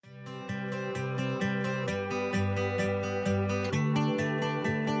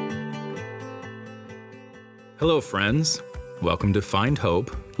Hello, friends. Welcome to Find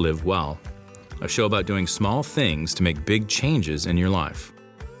Hope, Live Well, a show about doing small things to make big changes in your life.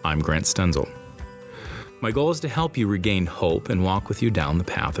 I'm Grant Stenzel. My goal is to help you regain hope and walk with you down the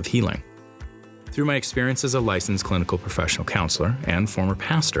path of healing. Through my experience as a licensed clinical professional counselor and former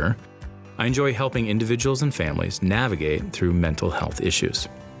pastor, I enjoy helping individuals and families navigate through mental health issues.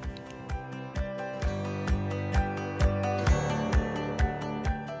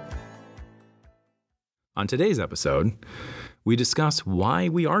 On today's episode, we discuss why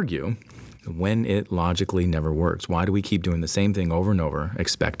we argue when it logically never works. Why do we keep doing the same thing over and over,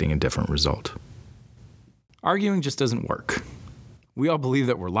 expecting a different result? Arguing just doesn't work. We all believe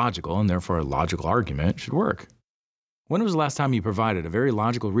that we're logical, and therefore a logical argument should work. When was the last time you provided a very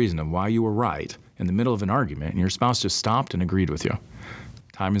logical reason of why you were right in the middle of an argument and your spouse just stopped and agreed with you?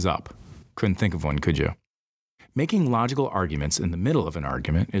 Time is up. Couldn't think of one, could you? Making logical arguments in the middle of an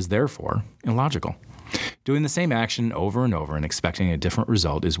argument is therefore illogical. Doing the same action over and over and expecting a different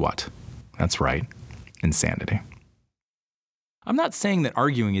result is what? That's right, insanity. I'm not saying that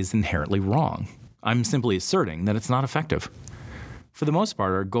arguing is inherently wrong. I'm simply asserting that it's not effective. For the most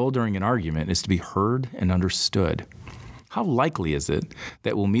part, our goal during an argument is to be heard and understood. How likely is it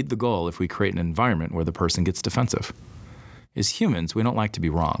that we'll meet the goal if we create an environment where the person gets defensive? As humans, we don't like to be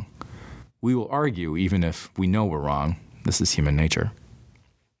wrong. We will argue even if we know we're wrong. This is human nature.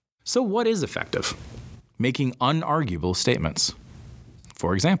 So what is effective? Making unarguable statements.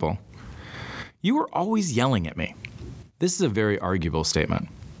 For example, "You are always yelling at me." This is a very arguable statement.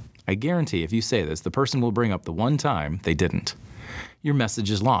 I guarantee if you say this, the person will bring up the one time they didn't. Your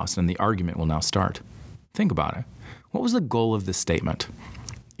message is lost and the argument will now start. Think about it. What was the goal of this statement?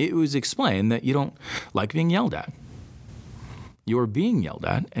 It was explain that you don't like being yelled at. You are being yelled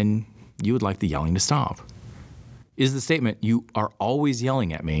at and you would like the yelling to stop. Is the statement, "You are always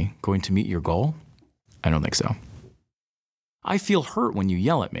yelling at me," going to meet your goal? I don't think so. "I feel hurt when you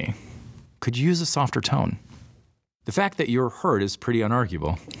yell at me." Could you use a softer tone? The fact that you're hurt is pretty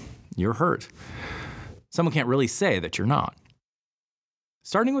unarguable. You're hurt. Someone can't really say that you're not.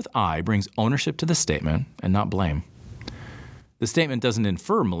 Starting with "I" brings ownership to the statement and not blame. The statement doesn't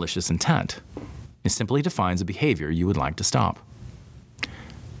infer malicious intent. It simply defines a behavior you would like to stop.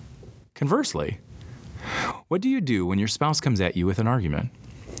 Conversely, what do you do when your spouse comes at you with an argument?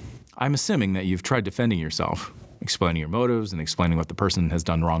 I'm assuming that you've tried defending yourself, explaining your motives and explaining what the person has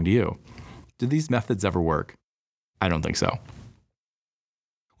done wrong to you. Do these methods ever work? I don't think so.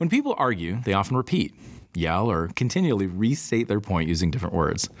 When people argue, they often repeat, yell, or continually restate their point using different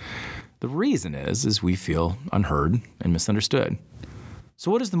words. The reason is we feel unheard and misunderstood. So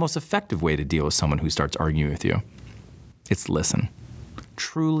what is the most effective way to deal with someone who starts arguing with you? It's listen.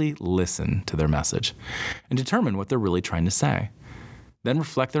 Truly listen to their message and determine what they're really trying to say. Then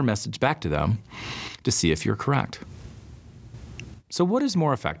reflect their message back to them to see if you're correct. So what is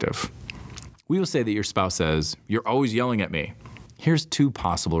more effective? We will say that your spouse says, "You're always yelling at me." Here's two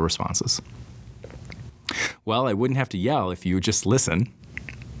possible responses. "Well, I wouldn't have to yell if you would just listen."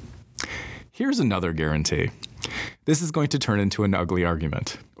 Here's another guarantee. This is going to turn into an ugly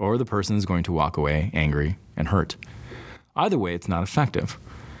argument, or the person is going to walk away angry and hurt. Either way, it's not effective.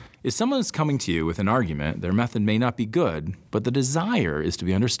 If someone is coming to you with an argument, their method may not be good, but the desire is to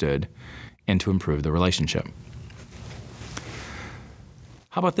be understood and to improve the relationship.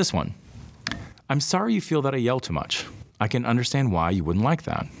 How about this one? "I'm sorry you feel that I yell too much. I can understand why you wouldn't like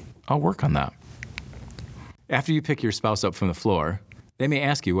that. I'll work on that." After you pick your spouse up from the floor, they may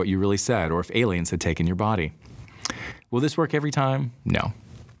ask you what you really said or if aliens had taken your body. Will this work every time? No.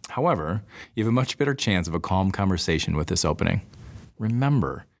 However, you have a much better chance of a calm conversation with this opening.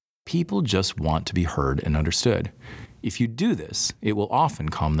 Remember, people just want to be heard and understood. If you do this, it will often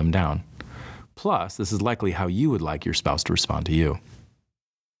calm them down. Plus, this is likely how you would like your spouse to respond to you.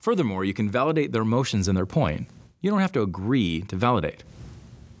 Furthermore, you can validate their emotions and their point. You don't have to agree to validate.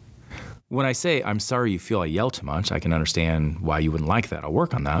 When I say, "I'm sorry you feel I yell too much, I can understand why you wouldn't like that, I'll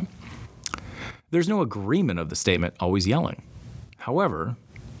work on that," there's no agreement of the statement always yelling. However,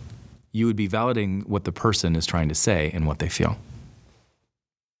 you would be validating what the person is trying to say and what they feel.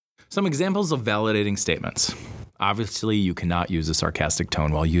 Some examples of validating statements. Obviously, you cannot use a sarcastic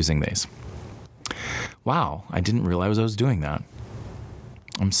tone while using these. "Wow, I didn't realize I was doing that."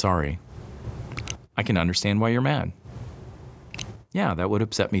 "I'm sorry. I can understand why you're mad." "Yeah, that would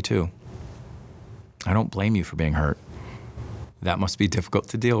upset me too." "I don't blame you for being hurt. That must be difficult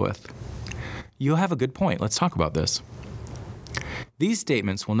to deal with." "You have a good point. Let's talk about this." These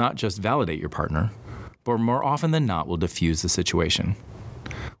statements will not just validate your partner, but more often than not will diffuse the situation.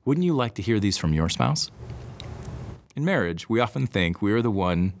 Wouldn't you like to hear these from your spouse? In marriage, we often think we are the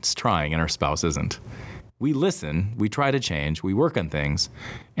ones trying and our spouse isn't. We listen, we try to change, we work on things,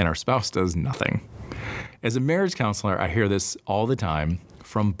 and our spouse does nothing. As a marriage counselor, I hear this all the time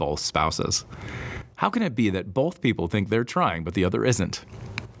from both spouses. How can it be that both people think they're trying, but the other isn't?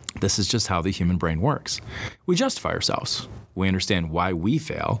 This is just how the human brain works. We justify ourselves. We understand why we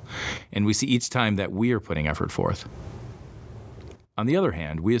fail, and we see each time that we are putting effort forth. On the other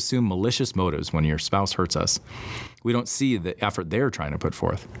hand, we assume malicious motives when your spouse hurts us. We don't see the effort they're trying to put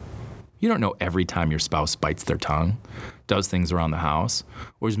forth. You don't know every time your spouse bites their tongue, does things around the house,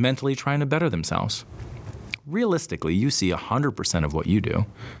 or is mentally trying to better themselves. Realistically, you see 100% of what you do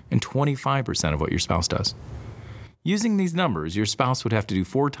and 25% of what your spouse does. Using these numbers, your spouse would have to do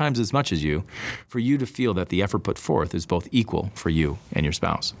 4 times as much as you for you to feel that the effort put forth is both equal for you and your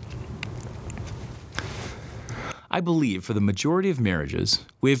spouse. I believe for the majority of marriages,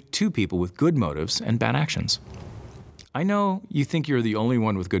 we have 2 people with good motives and bad actions. I know you think you're the only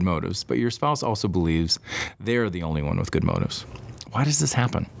one with good motives, but your spouse also believes they're the only one with good motives. Why does this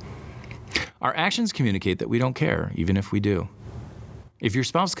happen? Our actions communicate that we don't care, even if we do. If your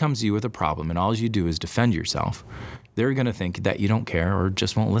spouse comes to you with a problem and all you do is defend yourself, they're going to think that you don't care or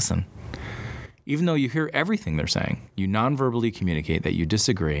just won't listen. Even though you hear everything they're saying, you non-verbally communicate that you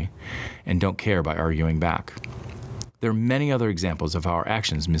disagree and don't care by arguing back. There are many other examples of how our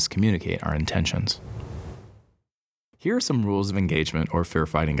actions miscommunicate our intentions. Here are some rules of engagement or fair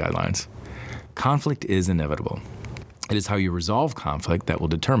fighting guidelines. Conflict is inevitable. It is how you resolve conflict that will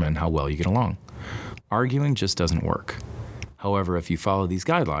determine how well you get along. Arguing just doesn't work. However, if you follow these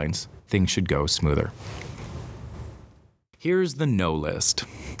guidelines, things should go smoother. Here's the no list.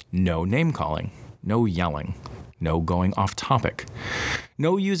 No name calling. No yelling. No going off topic.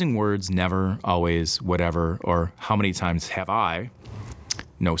 No using words never, always, whatever, or how many times have I.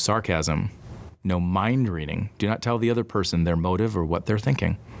 No sarcasm. No mind reading. Do not tell the other person their motive or what they're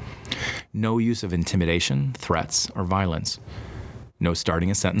thinking. No use of intimidation, threats, or violence. No starting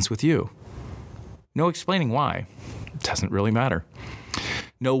a sentence with you. No explaining why. It doesn't really matter.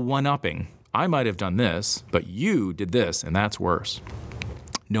 No one-upping. I might have done this, but you did this, and that's worse.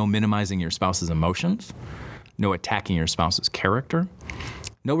 No minimizing your spouse's emotions. No attacking your spouse's character.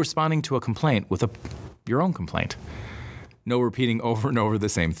 No responding to a complaint with your own complaint. No repeating over and over the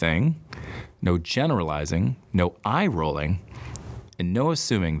same thing. No generalizing, no eye-rolling, and no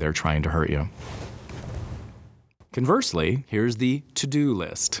assuming they're trying to hurt you. Conversely, here's the to-do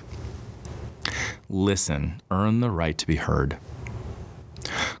list. Listen, earn the right to be heard.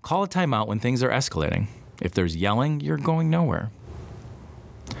 Call a timeout when things are escalating. If there's yelling, you're going nowhere.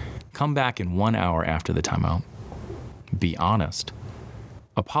 Come back in 1 hour after the timeout. Be honest.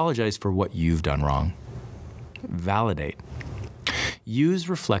 Apologize for what you've done wrong. Validate. Use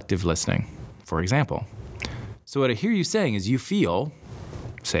reflective listening. For example, so what I hear you saying is you feel,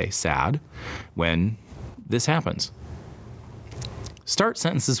 say, sad when this happens. Start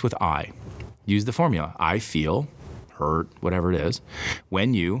sentences with I. Use the formula. I feel, hurt, whatever it is,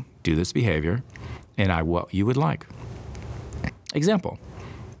 when you do this behavior, and I what you would like. Example,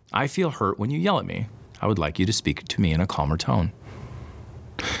 I feel hurt when you yell at me. I would like you to speak to me in a calmer tone.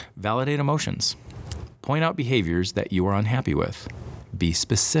 Validate emotions. Point out behaviors that you are unhappy with. Be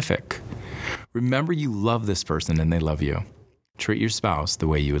specific. Remember you love this person and they love you. Treat your spouse the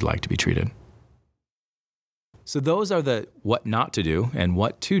way you would like to be treated. So those are the what not to do and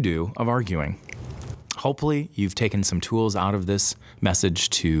what to do of arguing. Hopefully you've taken some tools out of this message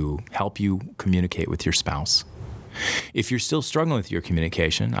to help you communicate with your spouse. If you're still struggling with your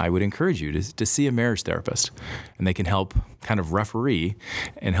communication, I would encourage you to see a marriage therapist, and they can help kind of referee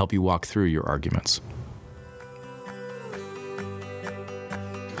and help you walk through your arguments.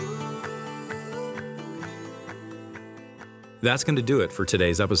 That's going to do it for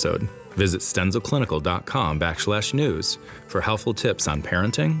today's episode. Visit stenzelclinical.com/news for helpful tips on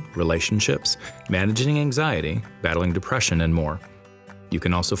parenting, relationships, managing anxiety, battling depression, and more. You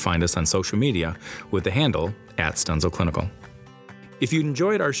can also find us on social media with the handle @StenzelClinical. If you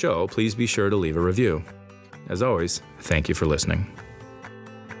enjoyed our show, please be sure to leave a review. As always, thank you for listening.